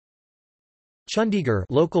Chandigarh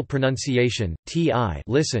local pronunciation,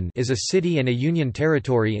 listen is a city and a union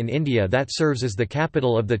territory in India that serves as the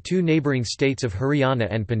capital of the two neighbouring states of Haryana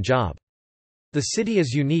and Punjab. The city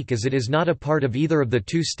is unique as it is not a part of either of the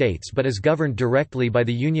two states but is governed directly by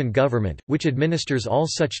the union government, which administers all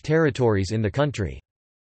such territories in the country.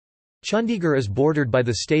 Chandigarh is bordered by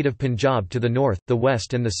the state of Punjab to the north, the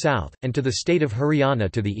west and the south, and to the state of Haryana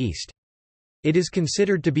to the east. It is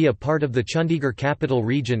considered to be a part of the Chandigarh Capital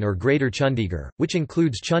Region or Greater Chandigarh, which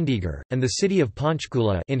includes Chandigarh, and the city of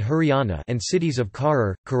Panchkula in Haryana and cities of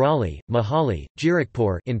Kharar, Karali, Mohali,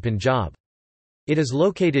 Jirakpur in Punjab. It is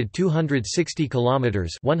located 260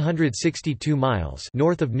 kilometers (162 miles)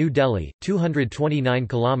 north of New Delhi, 229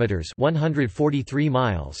 kilometers (143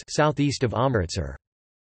 miles) southeast of Amritsar.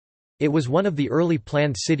 It was one of the early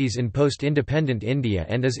planned cities in post-independent India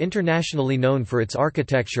and is internationally known for its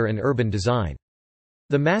architecture and urban design.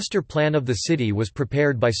 The master plan of the city was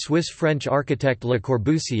prepared by Swiss-French architect Le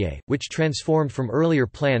Corbusier, which transformed from earlier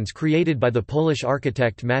plans created by the Polish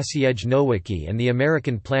architect Maciej Nowicki and the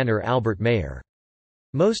American planner Albert Mayer.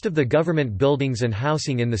 Most of the government buildings and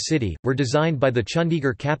housing in the city, were designed by the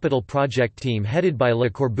Chandigarh Capital Project team headed by Le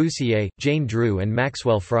Corbusier, Jane Drew and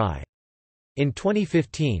Maxwell Fry. In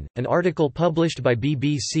 2015, an article published by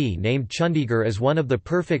BBC named Chandigarh as one of the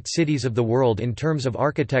perfect cities of the world in terms of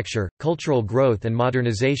architecture, cultural growth and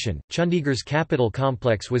modernization. Chandigarh's capital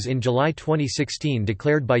complex was in July 2016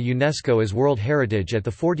 declared by UNESCO as World Heritage at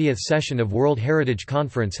the 40th session of World Heritage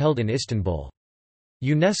Conference held in Istanbul.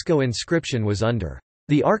 UNESCO inscription was under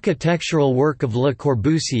the architectural work of Le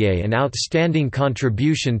Corbusier, an outstanding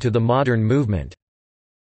contribution to the modern movement.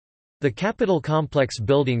 The capital complex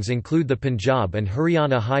buildings include the Punjab and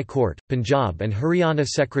Haryana High Court, Punjab and Haryana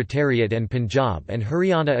Secretariat and Punjab and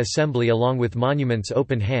Haryana Assembly along with monuments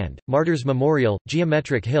Open Hand, Martyrs Memorial,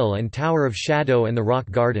 Geometric Hill and Tower of Shadow and the Rock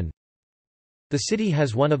Garden. The city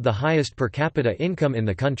has one of the highest per capita income in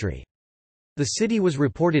the country. The city was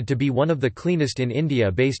reported to be one of the cleanest in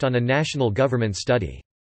India based on a national government study.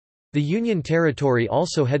 The Union Territory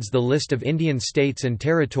also heads the list of Indian states and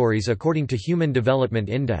territories according to Human Development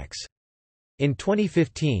Index. In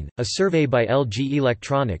 2015, a survey by LG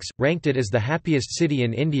Electronics, ranked it as the happiest city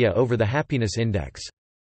in India over the Happiness Index.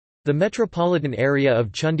 The metropolitan area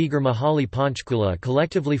of Chandigarh Mohali Panchkula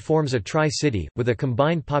collectively forms a tri-city, with a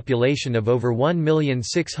combined population of over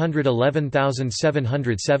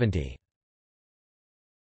 1,611,770.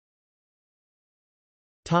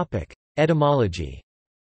 Etymology.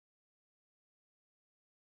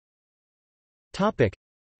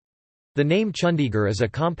 The name Chandigarh is a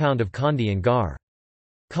compound of Kandi and Gar.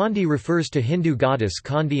 Kandi refers to Hindu goddess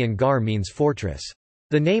Kandi and Gar means fortress.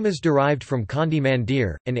 The name is derived from Kandi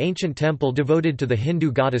Mandir, an ancient temple devoted to the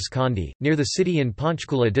Hindu goddess Kandi, near the city in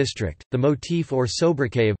Panchkula district. The motif or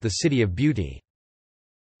sobriquet of the City of Beauty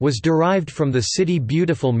was derived from the City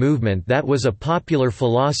Beautiful movement that was a popular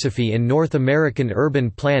philosophy in North American urban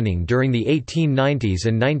planning during the 1890s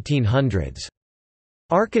and 1900s.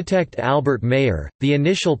 Architect Albert Mayer, the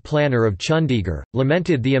initial planner of Chandigarh,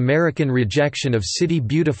 lamented the American rejection of City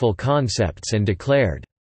Beautiful concepts and declared,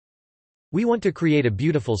 "We want to create a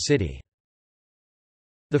beautiful city."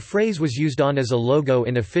 The phrase was used on as a logo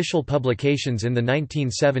in official publications in the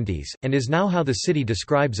 1970s, and is now how the city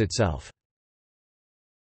describes itself.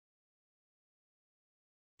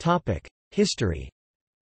 History.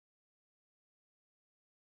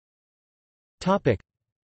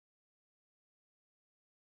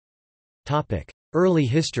 Early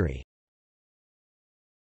history.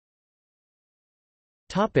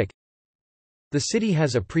 The city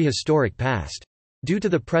has a prehistoric past. Due to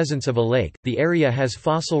the presence of a lake, the area has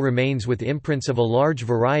fossil remains with imprints of a large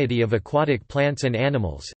variety of aquatic plants and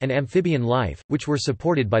animals, and amphibian life, which were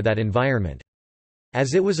supported by that environment.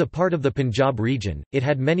 As it was a part of the Punjab region, it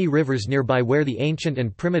had many rivers nearby where the ancient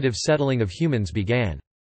and primitive settling of humans began.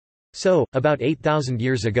 So, about 8,000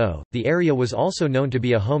 years ago, the area was also known to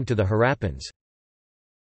be a home to the Harappans.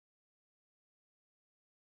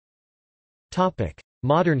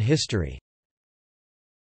 Modern history.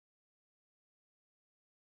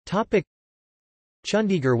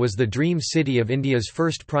 Chandigarh was the dream city of India's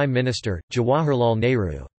first Prime Minister, Jawaharlal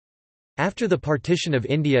Nehru. After the partition of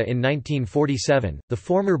India in 1947, the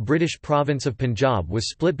former British province of Punjab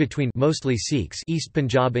was split between mostly Sikhs East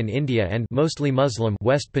Punjab in India and mostly Muslim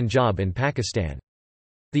West Punjab in Pakistan.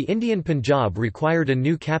 The Indian Punjab required a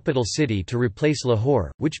new capital city to replace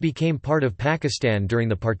Lahore, which became part of Pakistan during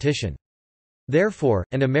the partition. Therefore,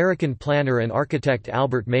 an American planner and architect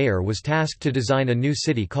Albert Mayer was tasked to design a new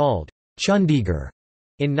city called Chandigarh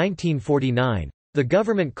in 1949. The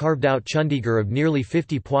government carved out Chandigarh of nearly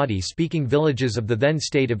 50 Pwadi-speaking villages of the then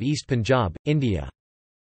state of East Punjab, India.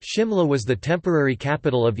 Shimla was the temporary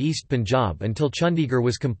capital of East Punjab until Chandigarh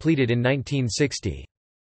was completed in 1960.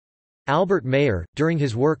 Albert Mayer, during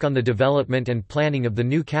his work on the development and planning of the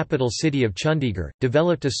new capital city of Chandigarh,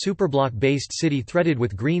 developed a superblock-based city threaded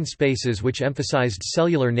with green spaces which emphasized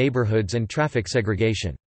cellular neighborhoods and traffic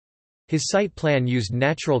segregation. His site plan used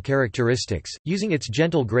natural characteristics, using its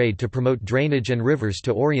gentle grade to promote drainage and rivers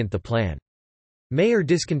to orient the plan. Mayer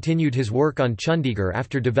discontinued his work on Chandigarh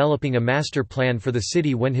after developing a master plan for the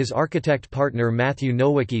city when his architect partner Matthew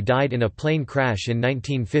Nowicki died in a plane crash in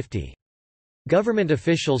 1950. Government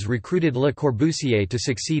officials recruited Le Corbusier to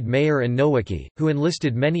succeed Mayer and Nowicki, who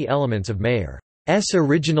enlisted many elements of Mayer's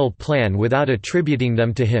original plan without attributing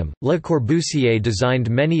them to him. Le Corbusier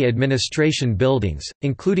designed many administration buildings,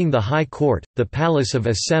 including the High Court, the Palace of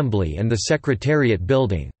Assembly and the Secretariat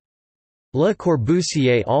building. Le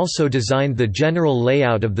Corbusier also designed the general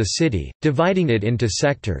layout of the city, dividing it into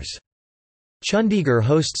sectors. Chandigarh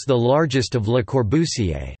hosts the largest of Le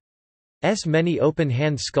Corbusier's many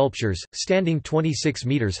open-hand sculptures, standing 26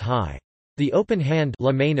 metres high. The open hand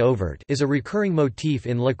la main ouverte is a recurring motif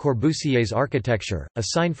in Le Corbusier's architecture, a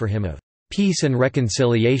sign for him of peace and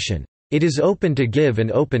reconciliation. It is open to give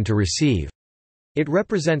and open to receive. It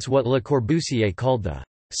represents what Le Corbusier called the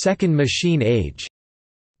second machine age.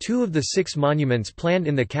 2 of the 6 monuments planned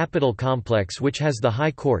in the capital complex, which has the High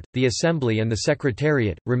Court, the Assembly and the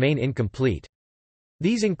Secretariat, remain incomplete.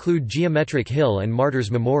 These include Geometric Hill and Martyrs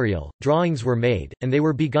Memorial. Drawings were made, and they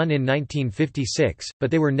were begun in 1956, but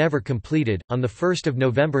they were never completed. On 1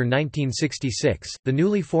 November 1966, the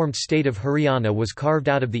newly formed state of Haryana was carved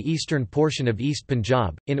out of the eastern portion of East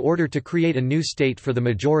Punjab, in order to create a new state for the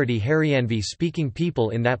majority Haryanvi-speaking people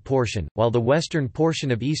in that portion, while the western portion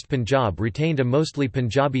of East Punjab retained a mostly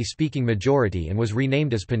Punjabi-speaking majority and was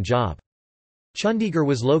renamed as Punjab. Chandigarh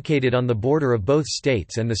was located on the border of both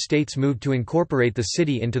states, and the states moved to incorporate the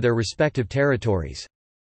city into their respective territories.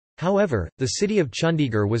 However, the city of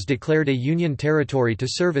Chandigarh was declared a union territory to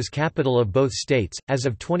serve as capital of both states. As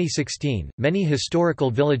of 2016, many historical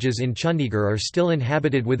villages in Chandigarh are still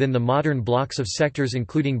inhabited within the modern blocks of sectors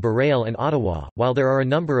including Bareil and Ottawa, while there are a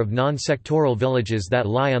number of non-sectoral villages that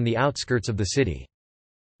lie on the outskirts of the city.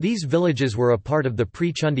 These villages were a part of the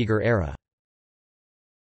pre-Chandigarh era.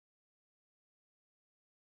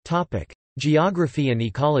 Geography and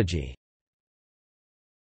ecology.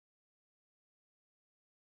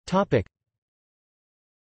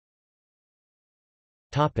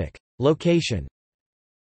 Location.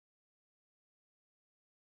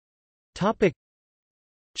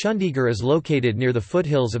 Chandigarh is located near the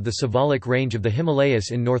foothills of the Siwalik range of the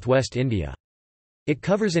Himalayas in northwest India. It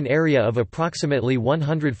covers an area of approximately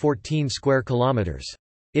 114 square kilometers.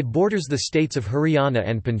 It borders the states of Haryana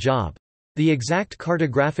and Punjab. The exact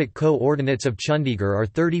cartographic co-ordinates of Chandigarh are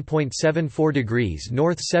 30.74 degrees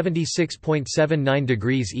north, 76.79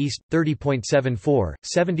 degrees east, 30.74,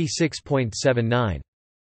 76.79.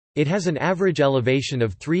 It has an average elevation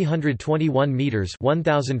of 321 metres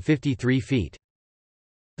 (1,053 feet).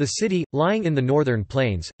 The city, lying in the northern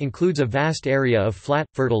plains, includes a vast area of flat,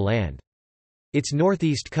 fertile land. Its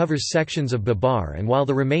northeast covers sections of Babar, and while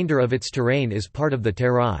the remainder of its terrain is part of the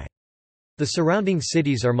Terai. The surrounding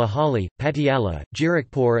cities are Mohali, Patiala,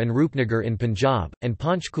 Jirakpur and Rupnagar in Punjab, and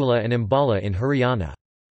Panchkula and Ambala in Haryana.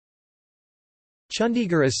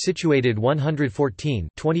 Chandigarh is situated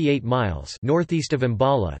 114.28 miles northeast of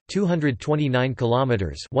Ambala, 229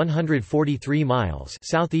 kilometers (143 miles)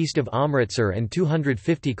 southeast of Amritsar and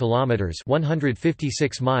 250 kilometers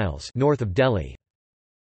 (156 miles) north of Delhi.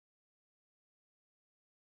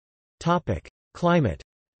 Topic: Climate.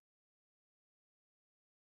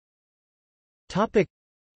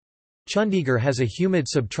 Chandigarh has a humid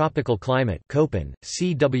subtropical climate Köppen,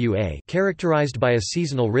 CWA, characterized by a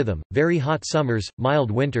seasonal rhythm, very hot summers,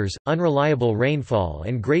 mild winters, unreliable rainfall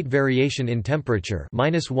and great variation in temperature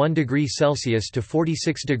 -1 degree Celsius to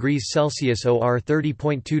 46 degrees Celsius or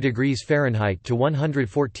 30.2 degrees Fahrenheit to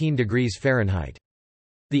 114 degrees Fahrenheit.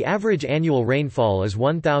 The average annual rainfall is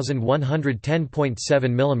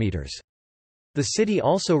 1,110.7 mm. The city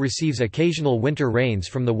also receives occasional winter rains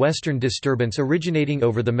from the western disturbance originating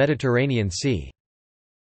over the Mediterranean Sea.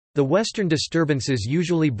 The western disturbances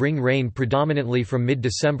usually bring rain predominantly from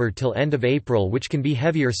mid-December till end of April, which can be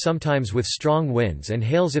heavier sometimes with strong winds and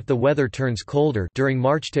hails if the weather turns colder during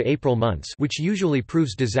March to April months, which usually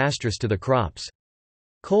proves disastrous to the crops.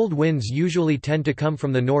 Cold winds usually tend to come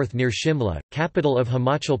from the north near Shimla, capital of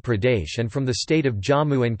Himachal Pradesh, and from the state of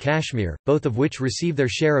Jammu and Kashmir, both of which receive their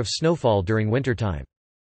share of snowfall during wintertime.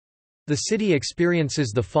 The city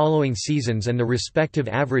experiences the following seasons and the respective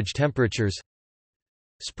average temperatures.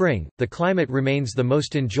 Spring, the climate remains the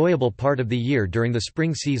most enjoyable part of the year during the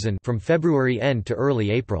spring season from February end to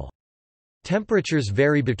early April. Temperatures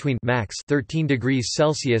vary between max 13 degrees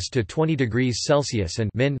Celsius to 20 degrees Celsius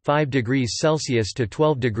and min 5 degrees Celsius to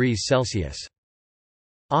 12 degrees Celsius.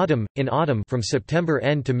 Autumn, in autumn from September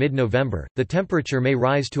end to mid-November, the temperature may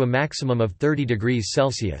rise to a maximum of 30 degrees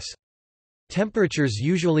Celsius. Temperatures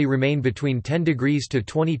usually remain between 10 degrees to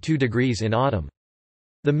 22 degrees in autumn.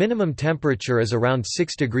 The minimum temperature is around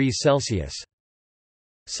 6 degrees Celsius.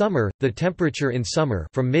 Summer, the temperature in summer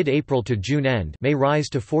from mid-April to June end may rise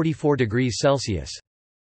to 44 degrees Celsius.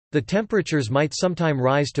 The temperatures might sometime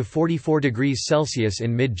rise to 44 degrees Celsius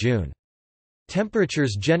in mid-June.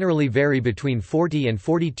 Temperatures generally vary between 40 and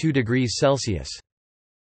 42 degrees Celsius.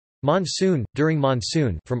 Monsoon, during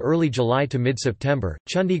monsoon from early July to mid-September,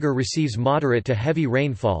 Chandigarh receives moderate to heavy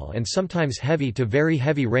rainfall and sometimes heavy to very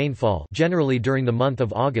heavy rainfall generally during the month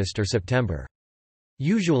of August or September.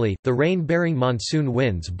 Usually, the rain-bearing monsoon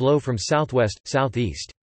winds blow from southwest,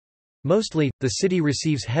 southeast. Mostly, the city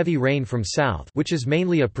receives heavy rain from south, which is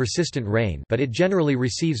mainly a persistent rain, but it generally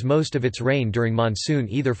receives most of its rain during monsoon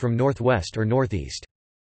either from northwest or northeast.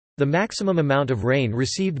 The maximum amount of rain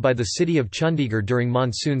received by the city of Chandigarh during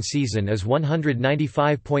monsoon season is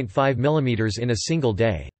 195.5 mm in a single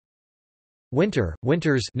day.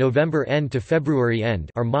 Winters November end to February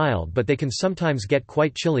end are mild, but they can sometimes get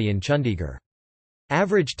quite chilly in Chandigarh.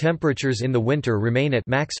 Average temperatures in the winter remain at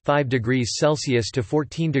max 5 degrees Celsius to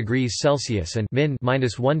 14 degrees Celsius and min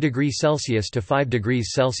 -1 degree Celsius to 5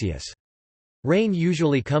 degrees Celsius. Rain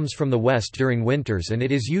usually comes from the west during winters and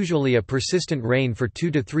it is usually a persistent rain for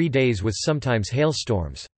 2 to 3 days with sometimes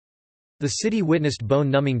hailstorms. The city witnessed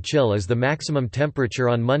bone-numbing chill as the maximum temperature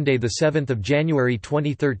on Monday 7 January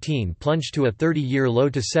 2013 plunged to a 30-year low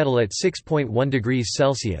to settle at 6.1 degrees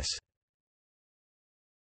Celsius.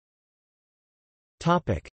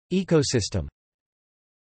 Ecosystem.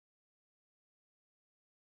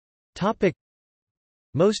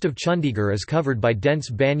 Most of Chandigarh is covered by dense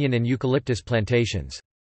banyan and eucalyptus plantations.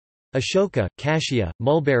 Ashoka, cassia,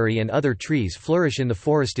 mulberry and other trees flourish in the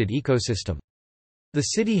forested ecosystem. The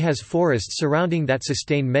city has forests surrounding that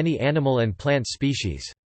sustain many animal and plant species.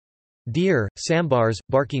 Deer, sambars,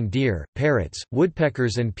 barking deer, parrots,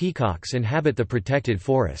 woodpeckers and peacocks inhabit the protected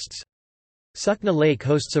forests. Sukna Lake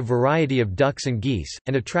hosts a variety of ducks and geese,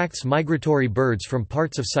 and attracts migratory birds from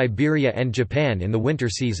parts of Siberia and Japan in the winter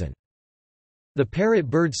season. The Parrot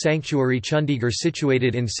Bird Sanctuary Chandigarh,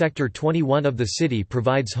 situated in Sector 21 of the city,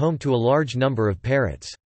 provides home to a large number of parrots.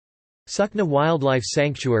 Sukna Wildlife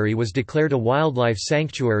Sanctuary was declared a wildlife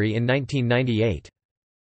sanctuary in 1998.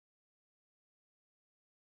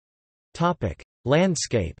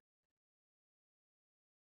 Landscape.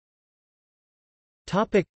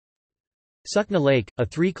 Sukna Lake, a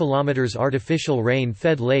 3 km artificial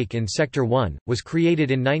rain-fed lake in Sector 1, was created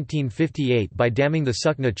in 1958 by damming the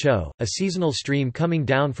Sukna Cho, a seasonal stream coming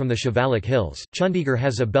down from the Shivalik Hills. Chandigarh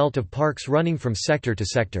has a belt of parks running from sector to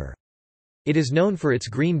sector. It is known for its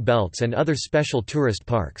green belts and other special tourist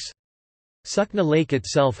parks. Sukna Lake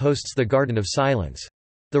itself hosts the Garden of Silence.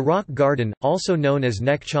 The Rock Garden, also known as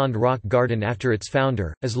Nek Chand Rock Garden after its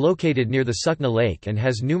founder, is located near the Sukna Lake and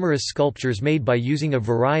has numerous sculptures made by using a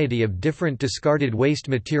variety of different discarded waste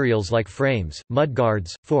materials like frames,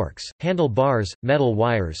 mudguards, forks, handle bars, metal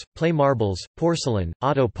wires, play marbles, porcelain,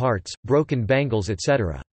 auto parts, broken bangles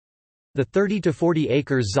etc. The 30 to 40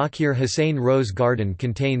 acres Zakir Hussain Rose Garden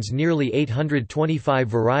contains nearly 825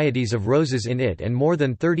 varieties of roses in it and more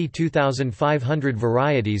than 32,500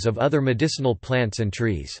 varieties of other medicinal plants and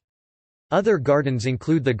trees. Other gardens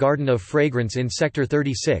include the Garden of Fragrance in Sector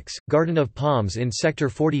 36, Garden of Palms in Sector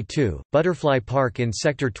 42, Butterfly Park in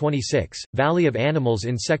Sector 26, Valley of Animals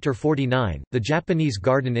in Sector 49, the Japanese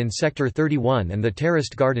Garden in Sector 31 and the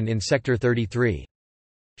Terraced Garden in Sector 33.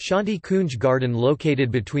 Shanti Kunj Garden, located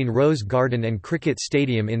between Rose Garden and Cricket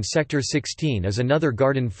Stadium in Sector 16, is another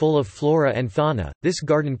garden full of flora and fauna. This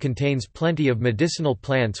garden contains plenty of medicinal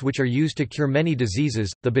plants which are used to cure many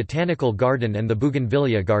diseases, the Botanical Garden and the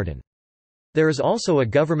Bougainvillea Garden. There is also a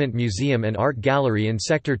government museum and art gallery in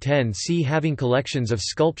Sector 10C having collections of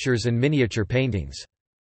sculptures and miniature paintings.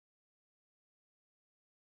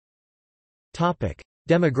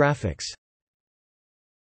 Demographics.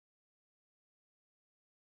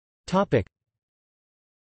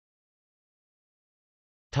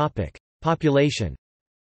 Population.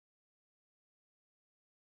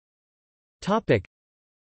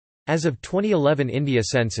 As of 2011 India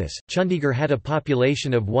census, Chandigarh had a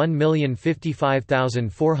population of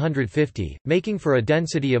 1,055,450, making for a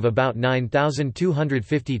density of about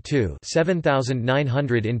 9,252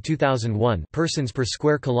 7,900 in 2001 persons per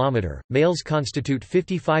square kilometre. Males constitute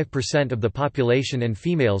 55% of the population and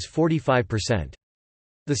females 45%.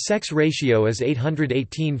 The sex ratio is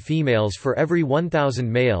 818 females for every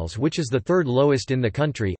 1,000 males, which is the third lowest in the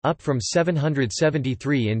country, up from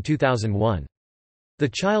 773 in 2001. The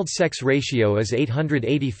child sex ratio is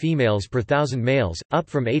 880 females per thousand males, up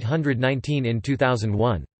from 819 in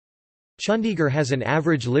 2001. Chandigarh has an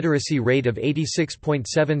average literacy rate of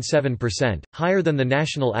 86.77%, higher than the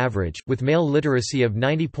national average, with male literacy of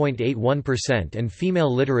 90.81% and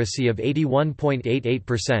female literacy of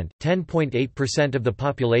 81.88%. 10.8% of the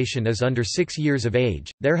population is under 6 years of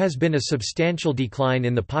age. There has been a substantial decline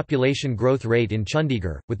in the population growth rate in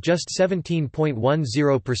Chandigarh, with just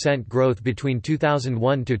 17.10% growth between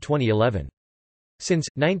 2001 to 2011. Since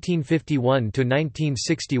 1951 to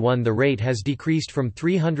 1961 the rate has decreased from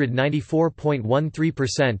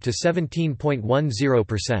 394.13% to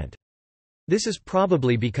 17.10%. This is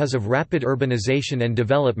probably because of rapid urbanization and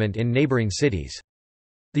development in neighbouring cities.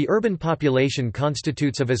 The urban population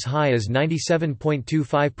constitutes of as high as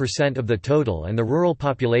 97.25% of the total, and the rural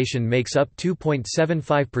population makes up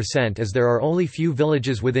 2.75%, as there are only few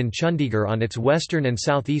villages within Chandigarh on its western and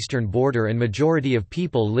southeastern border, and majority of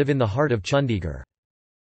people live in the heart of Chandigarh.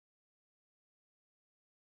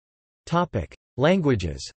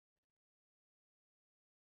 Languages.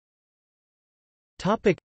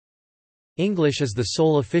 English is the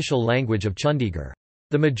sole official language of Chandigarh.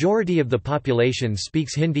 The majority of the population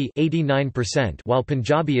speaks Hindi 89%, while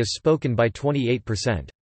Punjabi is spoken by 28%.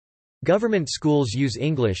 Government schools use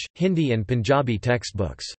English, Hindi and Punjabi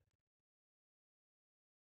textbooks.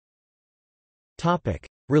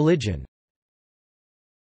 Religion.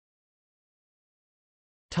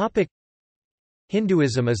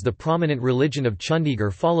 Hinduism is the prominent religion of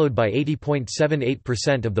Chandigarh, followed by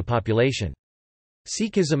 80.78% of the population.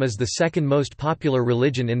 Sikhism is the second most popular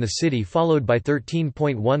religion in the city, followed by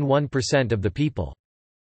 13.11% of the people.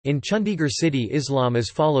 In Chandigarh city, Islam is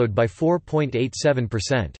followed by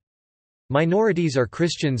 4.87%. Minorities are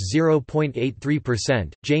Christians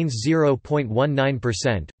 0.83%, Jains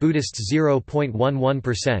 0.19%, Buddhists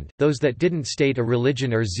 0.11%, those that didn't state a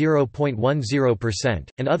religion are 0.10%,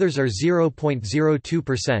 and others are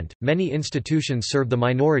 0.02%. Many institutions serve the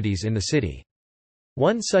minorities in the city.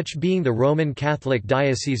 One such being the Roman Catholic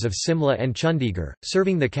Diocese of Simla and Chandigarh,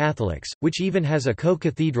 serving the Catholics, which even has a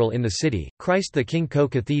co-cathedral in the city, Christ the King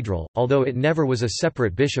Co-Cathedral, although it never was a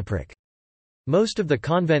separate bishopric. Most of the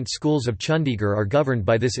convent schools of Chandigarh are governed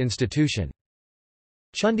by this institution.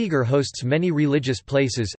 Chandigarh hosts many religious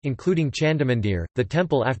places, including Chandimandir, the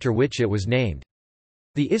temple after which it was named.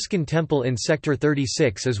 The ISKCON temple in Sector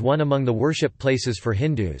 36 is one among the worship places for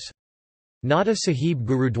Hindus. Nada Sahib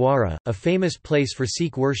Gurudwara, a famous place for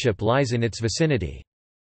Sikh worship, lies in its vicinity.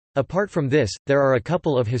 Apart from this, there are a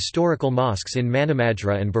couple of historical mosques in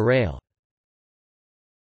Manimajra and Barail.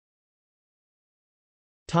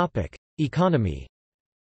 Economy.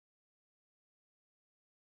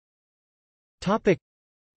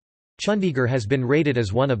 Chandigarh has been rated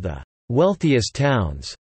as one of the wealthiest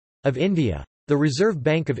towns of India. The Reserve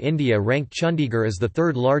Bank of India ranked Chandigarh as the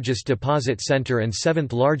third largest deposit centre and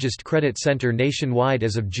seventh largest credit centre nationwide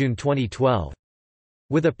as of June 2012.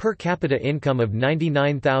 With a per capita income of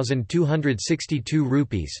 99,262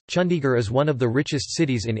 rupees, Chandigarh is one of the richest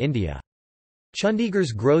cities in India.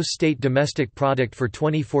 Chandigarh's gross state domestic product for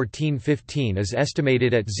 2014-15 is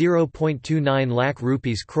estimated at 0.29 lakh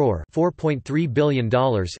rupees crore $4.3 billion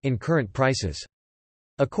in current prices.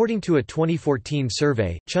 According to a 2014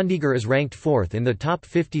 survey, Chandigarh is ranked fourth in the top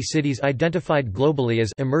 50 cities identified globally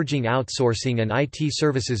as emerging outsourcing and IT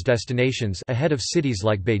services destinations, ahead of cities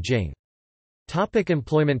like Beijing.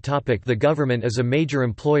 Employment. The government is a major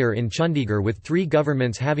employer in Chandigarh, with three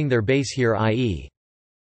governments having their base here, i.e.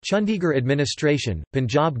 Chandigarh Administration,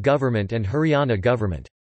 Punjab Government and Haryana Government.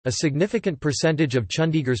 A significant percentage of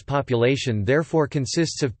Chandigarh's population therefore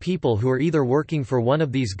consists of people who are either working for one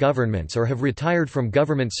of these governments or have retired from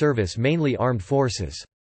government service, mainly armed forces.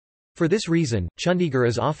 For this reason, Chandigarh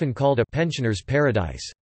is often called a pensioner's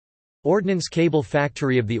paradise. Ordnance Cable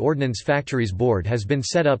Factory of the Ordnance Factories Board has been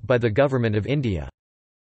set up by the Government of India.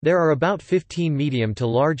 There are about 15 medium to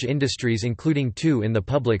large industries, including 2 in the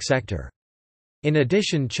public sector. In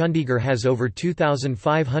addition, Chandigarh has over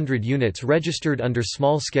 2,500 units registered under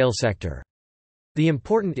small-scale sector. The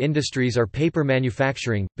important industries are paper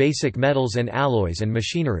manufacturing, basic metals and alloys, and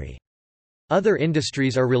machinery. Other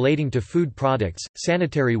industries are relating to food products,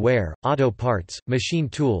 sanitary ware, auto parts, machine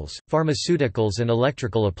tools, pharmaceuticals and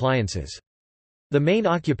electrical appliances. The main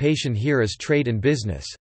occupation here is trade and business.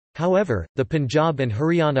 However, the Punjab and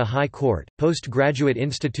Haryana High Court, Postgraduate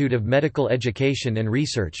Institute of Medical Education and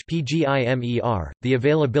Research (PGIMER), the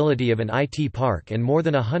availability of an IT park and more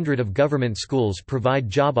than 100 of government schools provide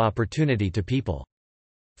job opportunity to people.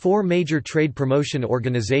 4 major trade promotion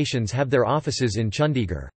organizations have their offices in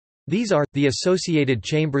Chandigarh. These are, the Associated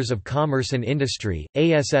Chambers of Commerce and Industry,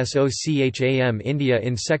 ASSOCHAM India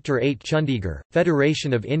in Sector 8 Chandigarh,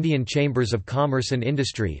 Federation of Indian Chambers of Commerce and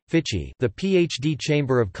Industry, FICCI, the PhD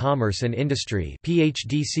Chamber of Commerce and Industry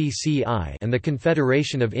PHDCCI, and the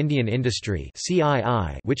Confederation of Indian Industry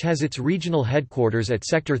CII, which has its regional headquarters at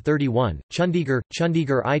Sector 31, Chandigarh.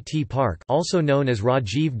 Chandigarh IT Park, also known as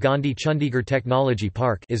Rajiv Gandhi Chandigarh Technology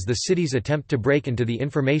Park, is the city's attempt to break into the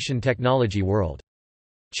information technology world.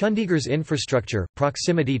 Chandigarh's infrastructure,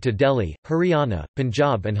 proximity to Delhi, Haryana,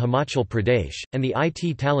 Punjab and Himachal Pradesh, and the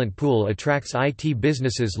IT talent pool attracts IT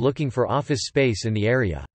businesses looking for office space in the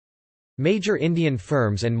area. Major Indian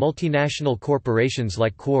firms and multinational corporations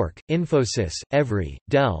like Quark, Infosys, Evri,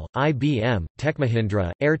 Dell, IBM,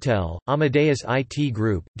 Techmahindra, Airtel, Amadeus IT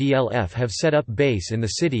Group, DLF have set up base in the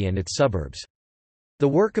city and its suburbs. The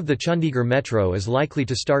work of the Chandigarh Metro is likely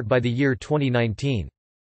to start by the year 2019.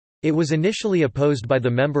 It was initially opposed by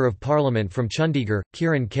the Member of Parliament from Chandigarh,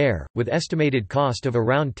 Kiran Kher, with estimated cost of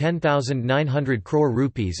around 10,900 crore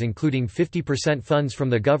rupees including 50% funds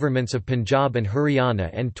from the governments of Punjab and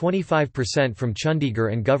Haryana and 25% from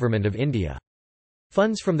Chandigarh and Government of India.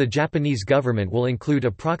 Funds from the Japanese government will include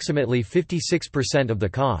approximately 56% of the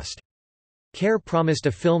cost. Kher promised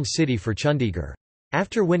a film city for Chandigarh.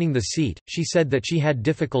 After winning the seat, she said that she had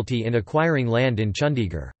difficulty in acquiring land in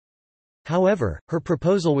Chandigarh. However, her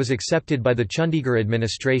proposal was accepted by the Chandigarh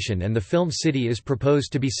administration and the film city is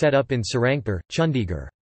proposed to be set up in Sarangpur, Chandigarh.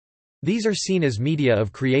 These are seen as media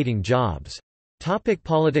of creating jobs.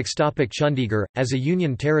 Politics. Chandigarh, as a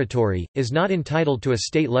union territory, is not entitled to a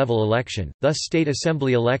state-level election, thus state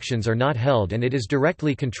assembly elections are not held and it is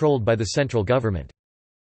directly controlled by the central government.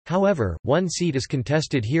 However, one seat is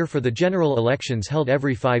contested here for the general elections held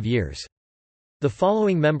every 5 years. The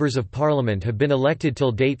following members of parliament have been elected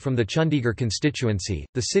till date from the Chandigarh constituency.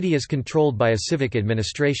 The city is controlled by a civic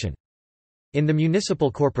administration. In the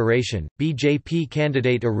municipal corporation, BJP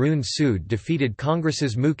candidate Arun Sood defeated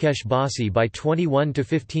Congress's Mukesh Basi by 21 to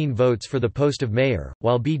 15 votes for the post of mayor,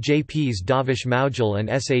 while BJP's Davish Maujal and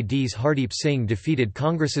SAD's Hardeep Singh defeated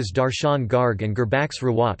Congress's Darshan Garg and Gurbax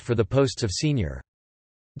Rawat for the posts of senior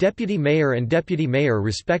deputy mayor and deputy mayor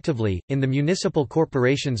respectively, in the municipal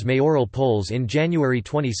corporation's mayoral polls in January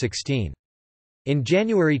 2016. In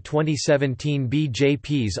January 2017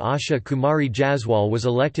 BJP's Asha Kumari Jaswal was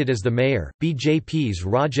elected as the mayor, BJP's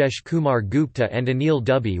Rajesh Kumar Gupta and Anil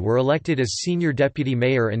Dubey were elected as senior deputy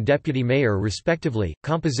mayor and deputy mayor respectively.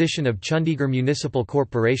 Composition of Chandigarh Municipal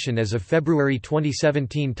Corporation as of February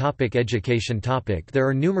 2017. Education. There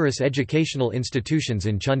are numerous educational institutions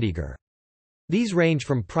in Chandigarh. These range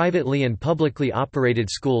from privately and publicly operated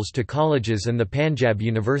schools to colleges and the Panjab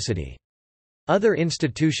University. Other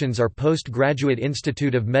institutions are Postgraduate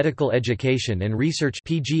Institute of Medical Education and Research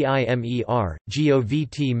 (PGIMER),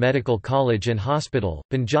 GOVT Medical College and Hospital,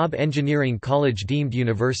 Punjab Engineering College Deemed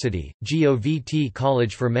University, GOVT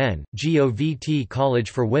College for Men, GOVT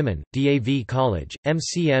College for Women, DAV College,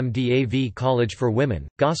 MCM DAV College for Women,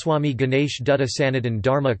 Goswami Ganesh Dutta Sanatan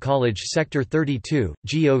Dharma College Sector 32,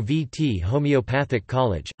 GOVT Homeopathic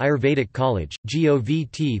College, Ayurvedic College,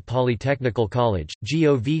 GOVT Polytechnical College,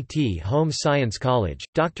 GOVT Home Science College,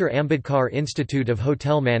 Dr. Ambedkar Institute of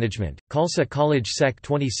Hotel Management, Khalsa College Sec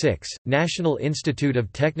 26, National Institute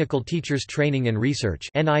of Technical Teachers Training and Research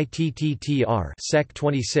NITTTR Sec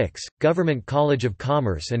 26, Government College of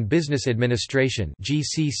Commerce and Business Administration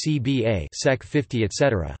GCCBA Sec 50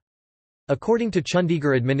 etc. According to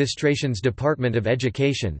Chandigarh Administration's Department of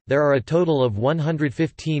Education, there are a total of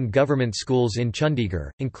 115 government schools in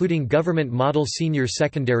Chandigarh, including Government Model Senior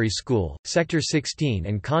Secondary School, Sector 16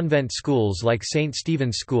 and convent schools like St.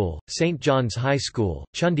 Stephen's School, St. John's High School,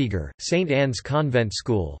 Chandigarh, St. Anne's Convent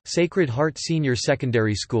School, Sacred Heart Senior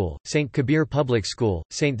Secondary School, St. Kabir Public School,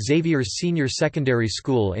 St. Xavier's Senior Secondary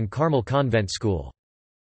School and Carmel Convent School.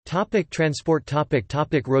 Transport.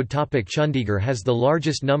 Road. Chandigarh has the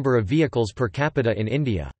largest number of vehicles per capita in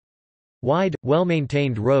India. Wide,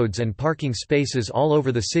 well-maintained roads and parking spaces all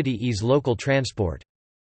over the city ease local transport.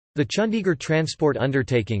 The Chandigarh Transport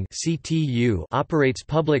Undertaking (CTU) operates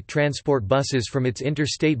public transport buses from its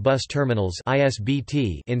interstate bus terminals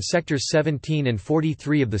 (ISBT) in sectors 17 and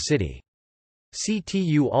 43 of the city.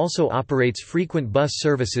 CTU also operates frequent bus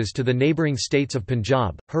services to the neighbouring states of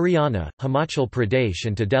Punjab, Haryana, Himachal Pradesh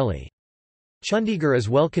and to Delhi. Chandigarh is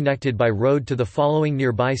well connected by road to the following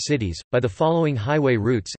nearby cities, by the following highway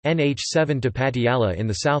routes, NH7 to Patiala in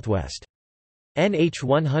the southwest. NH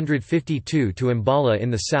 152 to Ambala in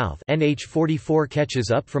the south, NH 44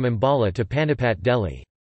 catches up from Ambala to Panipat, Delhi.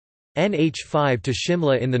 NH 5 to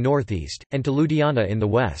Shimla in the northeast, and to Ludhiana in the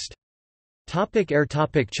west. Air.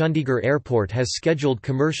 Chandigarh Airport has scheduled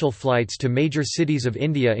commercial flights to major cities of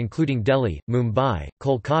India including Delhi, Mumbai,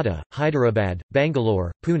 Kolkata, Hyderabad,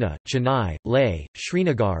 Bangalore, Pune, Chennai, Leh,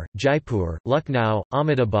 Srinagar, Jaipur, Lucknow,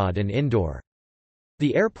 Ahmedabad and Indore.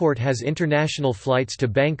 The airport has international flights to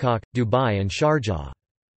Bangkok, Dubai and Sharjah.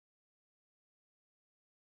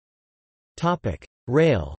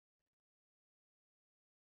 Rail.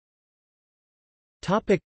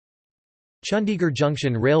 Chandigarh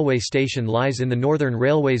Junction Railway Station lies in the Northern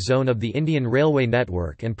Railway Zone of the Indian Railway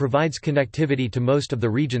network and provides connectivity to most of the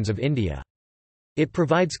regions of India. It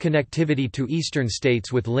provides connectivity to eastern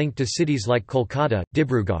states with link to cities like Kolkata,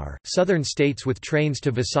 Dibrugarh, southern states with trains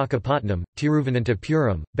to Visakhapatnam,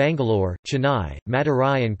 Tiruvananthapuram, Bangalore, Chennai,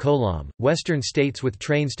 Madurai and Kollam, western states with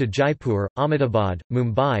trains to Jaipur, Ahmedabad,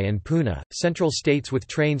 Mumbai and Pune, central states with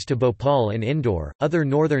trains to Bhopal and Indore, other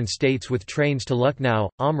northern states with trains to Lucknow,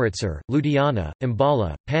 Amritsar, Ludhiana,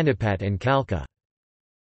 Ambala, Panipat and Kalka.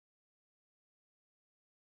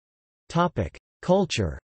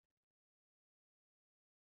 Culture.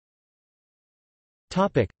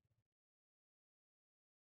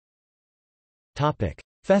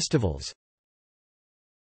 Festivals.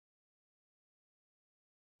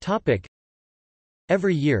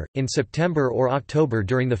 Every year, in September or October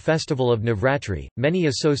during the festival of Navratri, many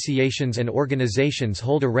associations and organizations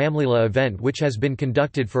hold a Ramlila event which has been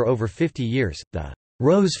conducted for over 50 years, the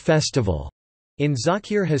Rose Festival. In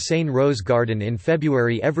Zakir Hussain Rose Garden in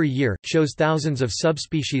February every year, shows thousands of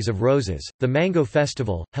subspecies of roses. The Mango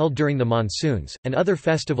Festival, held during the monsoons, and other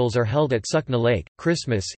festivals are held at Sukna Lake.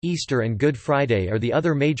 Christmas, Easter and Good Friday are the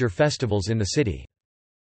other major festivals in the city.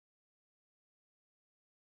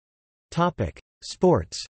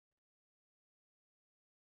 Sports.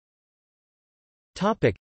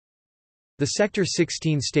 The Sector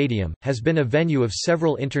 16 Stadium, has been a venue of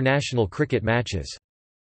several international cricket matches.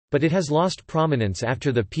 But it has lost prominence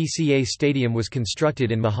after the PCA Stadium was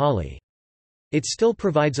constructed in Mohali. It still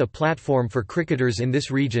provides a platform for cricketers in this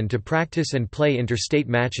region to practice and play interstate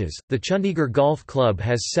matches. The Chandigarh Golf Club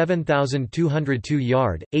has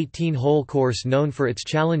 7,202-yard, 18-hole course known for its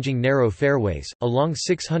challenging narrow fairways, a long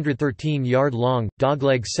 613-yard-long,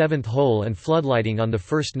 dogleg 7th hole and floodlighting on the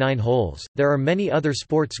first 9 holes. There are many other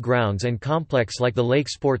sports grounds and complex like the Lake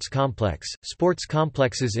Sports Complex, sports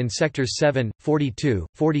complexes in Sectors 7, 42,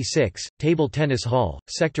 46, Table Tennis Hall,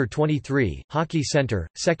 Sector 23, Hockey Center,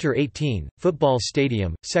 Sector 18, Football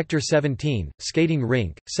Stadium, Sector 17, Skating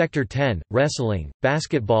Rink, Sector 10, Wrestling,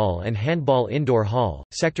 Basketball and Handball Indoor Hall,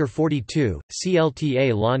 Sector 42,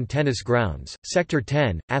 CLTA Lawn Tennis Grounds, Sector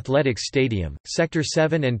 10, Athletics Stadium, Sector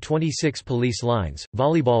 7 and 26 Police Lines,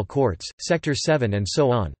 Volleyball Courts, Sector 7 and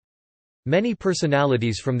so on. Many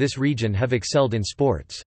personalities from this region have excelled in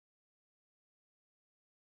sports.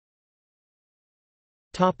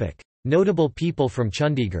 Notable people from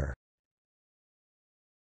Chandigarh.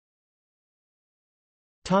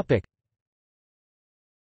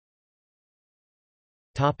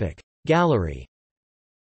 Gallery.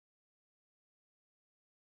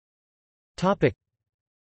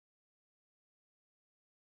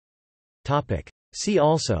 See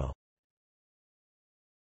also.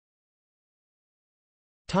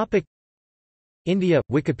 India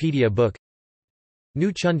Wikipedia book.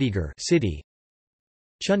 New Chandigarh city.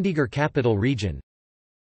 Chandigarh Capital Region.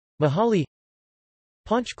 Mohali,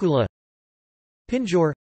 Panchkula,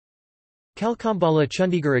 Pinjore, Kalkambala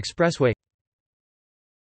Chandigarh Expressway.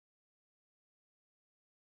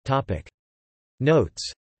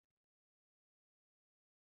 Notes.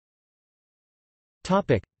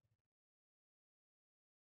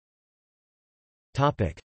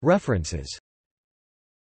 References.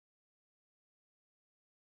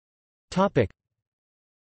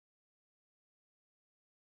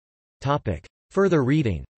 Further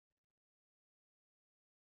reading.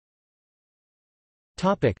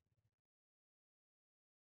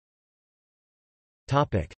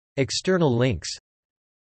 External links.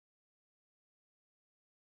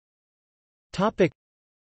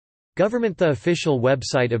 Government. The official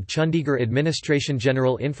website of Chandigarh Administration.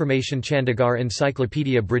 General information. Chandigarh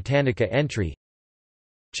Encyclopaedia Britannica. Entry.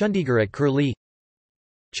 Chandigarh at Curlie.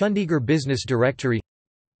 Chandigarh Business Directory.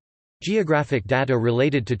 Geographic data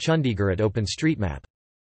related to Chandigarh at OpenStreetMap.